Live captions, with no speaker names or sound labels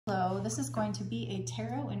Hello, this is going to be a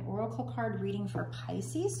tarot and oracle card reading for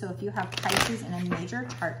Pisces. So if you have Pisces in a major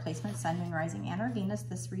chart placement, Sun, Moon, Rising, and or Venus,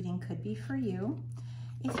 this reading could be for you.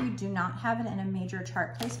 If you do not have it in a major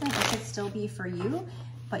chart placement, it could still be for you,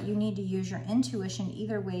 but you need to use your intuition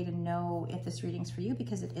either way to know if this reading's for you,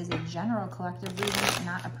 because it is a general collective reading,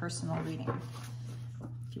 not a personal reading.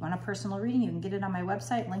 If you want a personal reading, you can get it on my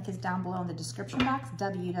website. Link is down below in the description box,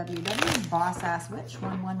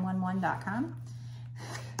 www.bossasswitch1111.com.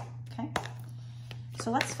 Okay,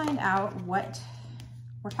 so let's find out what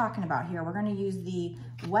we're talking about here. We're going to use the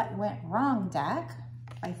What Went Wrong deck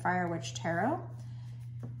by Fire Witch Tarot.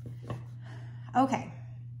 Okay,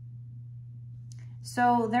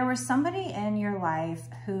 so there was somebody in your life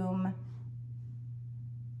whom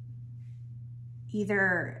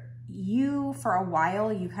either you, for a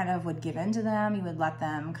while, you kind of would give in to them, you would let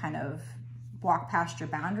them kind of walk past your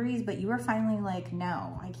boundaries, but you were finally like,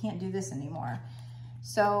 no, I can't do this anymore.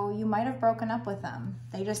 So you might have broken up with them.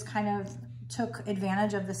 They just kind of took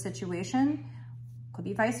advantage of the situation, could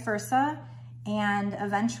be vice versa. And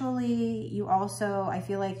eventually you also, I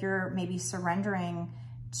feel like you're maybe surrendering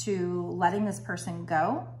to letting this person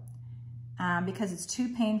go because it's too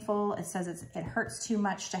painful. It says it hurts too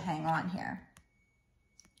much to hang on here.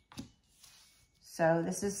 So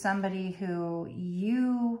this is somebody who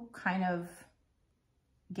you kind of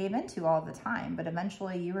gave into all the time, but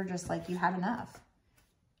eventually you were just like, you had enough.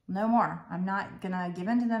 No more. I'm not going to give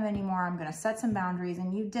in to them anymore. I'm going to set some boundaries.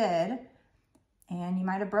 And you did. And you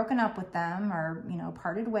might have broken up with them or, you know,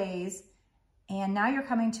 parted ways. And now you're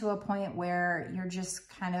coming to a point where you're just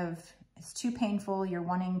kind of, it's too painful. You're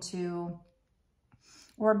wanting to,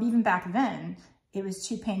 or even back then, it was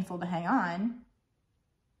too painful to hang on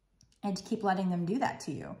and to keep letting them do that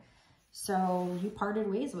to you. So you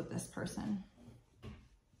parted ways with this person.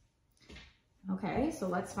 Okay, so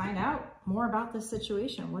let's find out more about this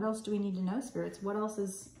situation. What else do we need to know, spirits? What are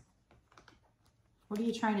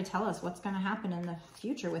you trying to tell us? What's going to happen in the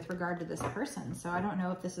future with regard to this person? So I don't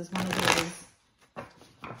know if this is one of those,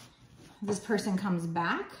 this person comes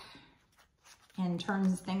back and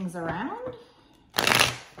turns things around,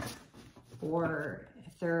 or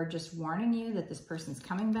if they're just warning you that this person's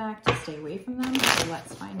coming back to stay away from them. So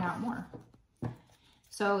let's find out more.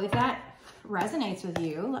 So if that resonates with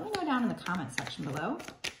you, let me know down in the comment section below.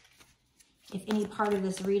 If any part of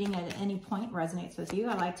this reading at any point resonates with you,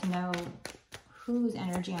 I'd like to know whose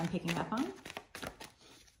energy I'm picking up on.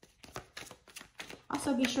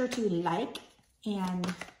 Also, be sure to like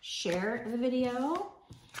and share the video.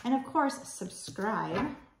 And of course,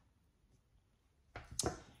 subscribe.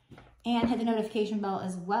 And hit the notification bell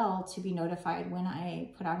as well to be notified when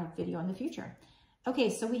I put out a video in the future.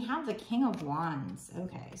 Okay, so we have the King of Wands.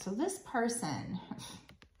 Okay, so this person,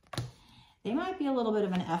 they might be a little bit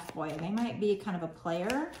of an F-boy. They might be kind of a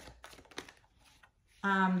player.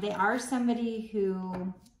 They are somebody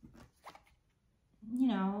who, you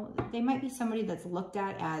know, they might be somebody that's looked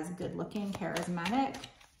at as good-looking, charismatic,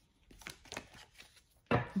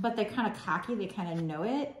 but they're kind of cocky. They kind of know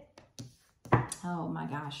it. Oh my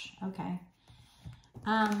gosh. Okay.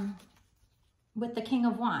 With the King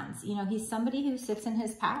of Wands, you know, he's somebody who sits in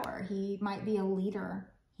his power. He might be a leader.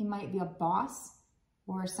 He might be a boss,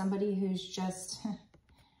 or somebody who's just,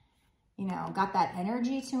 you know, got that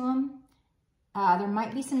energy to him. There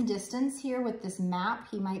might be some distance here with this map.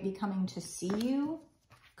 He might be coming to see you.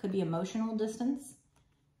 Could be emotional distance.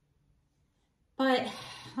 But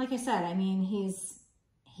like I said, I mean, he's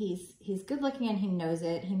good looking and he knows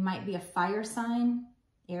it. He might be a fire sign,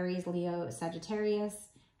 Aries, Leo, Sagittarius.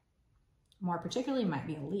 More particularly, might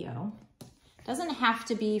be a Leo. Doesn't have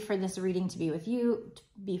to be for this reading to be with you,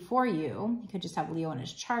 be for you. He could just have Leo in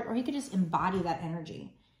his chart, or he could just embody that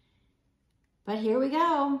energy. But here we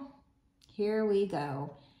go. Here we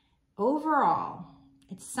go. Overall,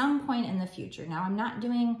 at some point in the future, now I'm not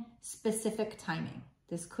doing specific timing.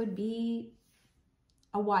 This could be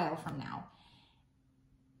a while from now.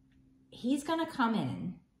 He's going to come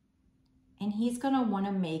in and he's going to want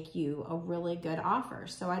to make you a really good offer.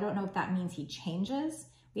 So I don't know if that means he changes.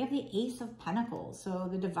 We have the Ace of Pentacles. So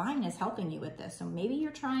the divine is helping you with this. So maybe you're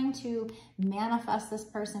trying to manifest this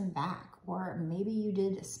person back, or maybe you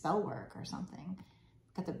did spell work or something.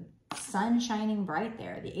 Got the sun shining bright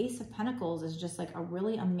there. The Ace of Pentacles is just like a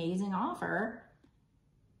really amazing offer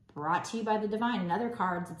brought to you by the divine. In other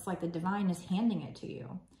cards, it's like the divine is handing it to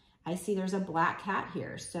you. I see there's a black cat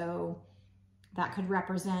here. So that could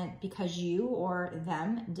represent because you or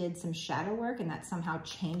them did some shadow work and that somehow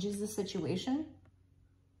changes the situation.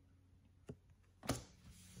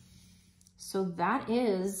 So that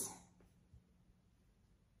is,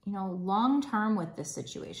 you know, long-term with this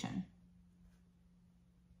situation.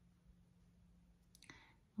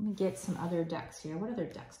 Let me get some other decks here. What other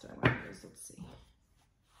decks do I want to use? Let's see.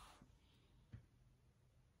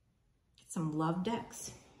 Get some love decks.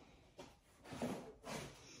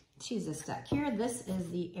 Let's use this deck here. This is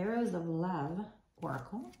the Arrows of Love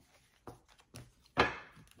Oracle.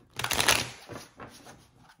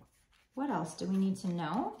 What else do we need to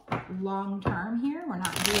know? Long term here. We're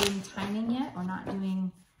not doing timing yet. We're not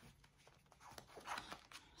doing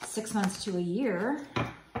 6 months to a year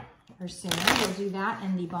or sooner. We'll do that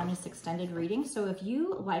in the bonus extended reading. So if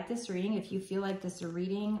you like this reading, if you feel like this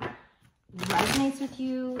reading resonates with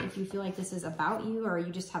you, if you feel like this is about you, or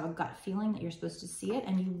you just have a gut feeling that you're supposed to see it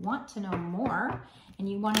and you want to know more and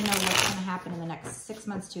you want to know what's going to happen in the next 6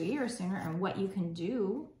 months to a year or sooner and what you can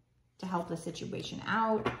do to help the situation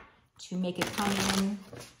out, to make it come in,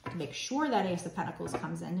 to make sure that Ace of Pentacles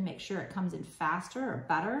comes in, to make sure it comes in faster or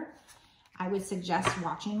better, I would suggest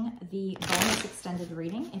watching the bonus extended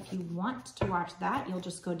reading. If you want to watch that, you'll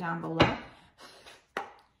just go down below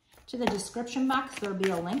to the description box. There'll be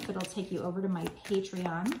a link that'll take you over to my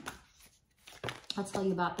Patreon. I'll tell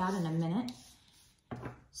you about that in a minute.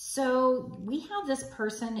 So we have this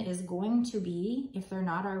person is going to be, if they're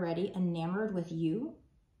not already, enamored with you.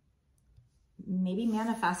 Maybe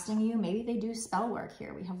manifesting you. Maybe they do spell work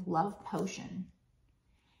here. We have Love Potion.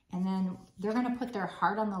 And then they're going to put their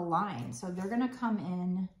heart on the line. So they're going to come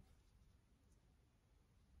in.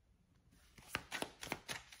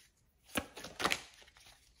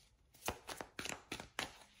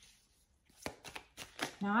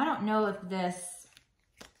 Now, I don't know if this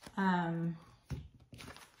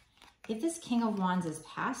King of Wands is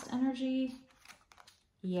past energy.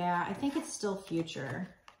 Yeah, I think it's still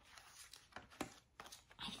future.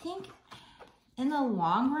 I think in the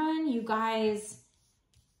long run, you guys,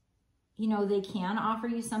 you know, they can offer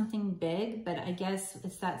you something big, but I guess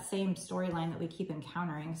it's that same storyline that we keep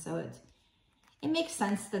encountering. So it makes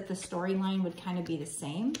sense that the storyline would kind of be the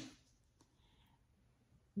same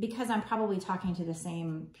because I'm probably talking to the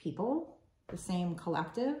same people, the same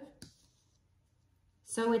collective.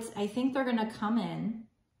 So I think they're going to come in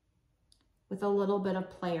with a little bit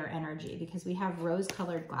of player energy because we have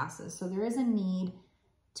rose-colored glasses. So there is a need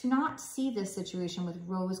to not see this situation with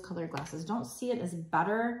rose-colored glasses. Don't see it as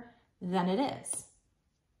better than it is.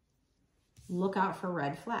 Look out for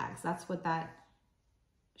red flags. That's what that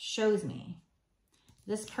shows me.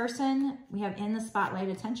 This person we have in the spotlight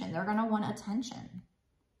attention. They're going to want attention.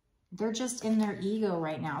 They're just in their ego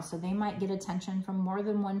right now. So they might get attention from more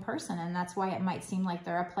than one person. And that's why it might seem like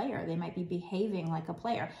they're a player. They might be behaving like a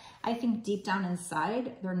player. I think deep down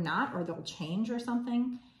inside, they're not, or they'll change or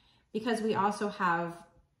something, because we also have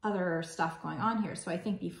other stuff going on here. So I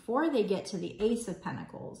think before they get to the Ace of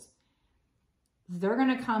Pentacles, they're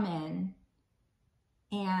going to come in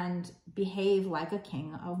and behave like a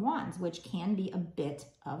King of Wands, which can be a bit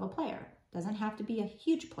of a player. Doesn't have to be a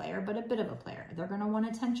huge player, but a bit of a player. They're going to want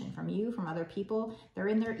attention from you, from other people. They're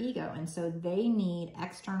in their ego. And so they need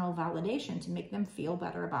external validation to make them feel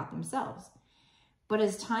better about themselves. But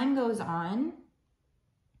as time goes on,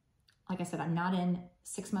 like I said, I'm not in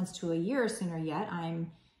 6 months to a year sooner yet.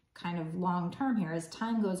 I'm kind of long term here. As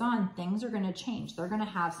time goes on, things are going to change. They're going to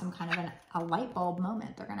have some kind of a light bulb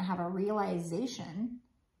moment. They're going to have a realization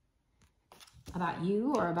about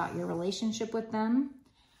you or about your relationship with them.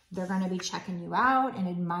 They're going to be checking you out and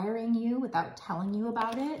admiring you without telling you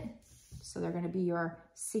about it. So they're going to be your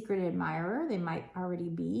secret admirer. They might already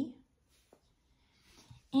be.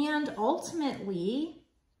 And ultimately,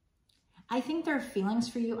 I think their feelings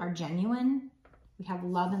for you are genuine. We have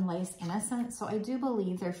love and lace innocent. So I do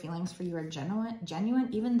believe their feelings for you are genuine,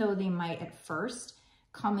 even though they might at first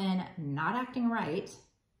come in not acting right.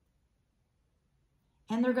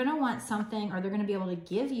 And they're going to want something, or they're going to be able to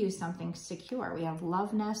give you something secure. We have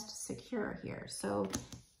love nest secure here. So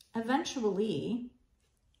eventually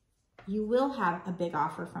you will have a big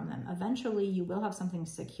offer from them. Eventually you will have something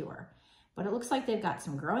secure, but it looks like they've got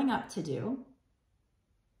some growing up to do.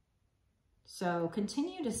 So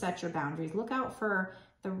continue to set your boundaries. Look out for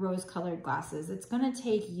the rose-colored glasses. It's going to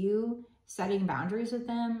take you setting boundaries with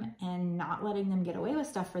them and not letting them get away with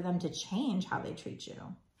stuff for them to change how they treat you.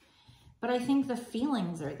 But I think the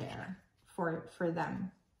feelings are there for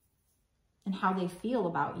them and how they feel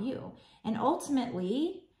about you. And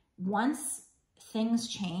ultimately, once things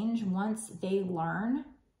change, once they learn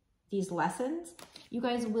these lessons, you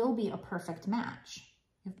guys will be a perfect match.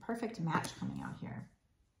 You have a perfect match coming out here.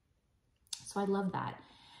 So I love that.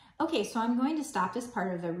 Okay, so I'm going to stop this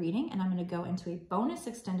part of the reading and I'm going to go into a bonus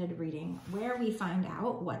extended reading where we find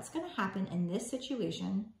out what's going to happen in this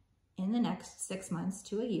situation in the next 6 months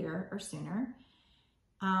to a year or sooner,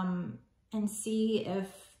 and see if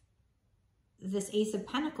this Ace of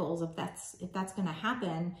Pentacles, if that's going to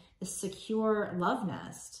happen, the secure love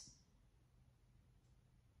nest,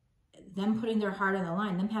 them putting their heart on the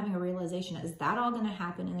line, them having a realization, is that all going to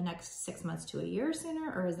happen in the next 6 months to a year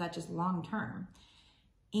sooner, or is that just long term?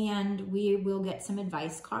 And we will get some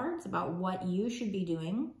advice cards about what you should be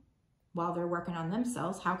doing while they're working on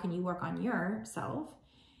themselves. How can you work on yourself?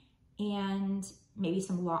 And maybe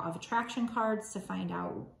some law of attraction cards to find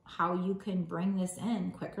out how you can bring this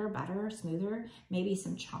in quicker, better, smoother. Maybe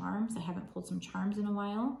some charms. I haven't pulled some charms in a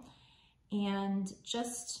while. And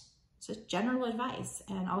just general advice.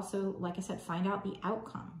 And also, like I said, find out the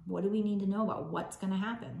outcome. What do we need to know about what's going to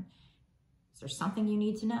happen? Is there something you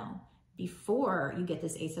need to know before you get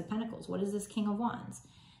this Ace of Pentacles? What is this King of Wands?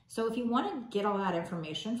 So if you want to get all that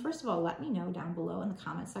information, first of all, let me know down below in the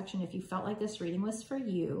comment section if you felt like this reading was for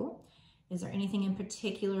you. Is there anything in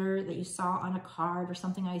particular that you saw on a card or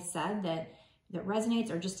something I said that resonates,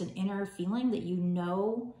 or just an inner feeling that you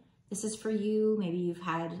know this is for you? Maybe you've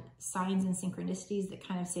had signs and synchronicities that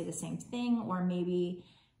kind of say the same thing, or maybe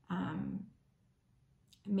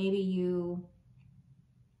you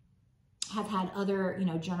have had other,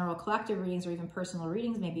 general collective readings, or even personal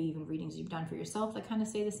readings, maybe even readings you've done for yourself that kind of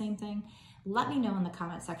say the same thing. Let me know in the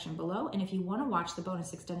comment section below. And if you want to watch the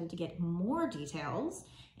bonus extended to get more details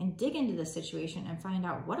and dig into this situation and find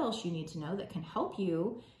out what else you need to know that can help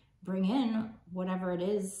you bring in whatever it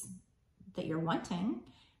is that you're wanting,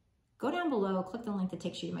 go down below, click the link that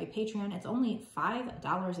takes you to my Patreon. It's only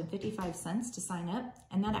 $5.55 to sign up,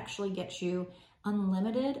 and that actually gets you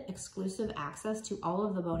unlimited exclusive access to all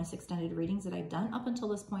of the bonus extended readings that I've done up until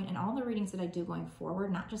this point, and all the readings that I do going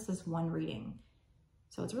forward, not just this one reading.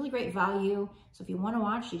 So it's really great value. So if you want to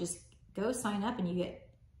watch, you just go sign up and you get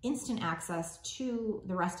instant access to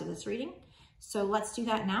the rest of this reading. So let's do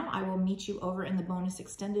that now. I will meet you over in the bonus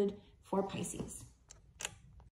extended for Pisces.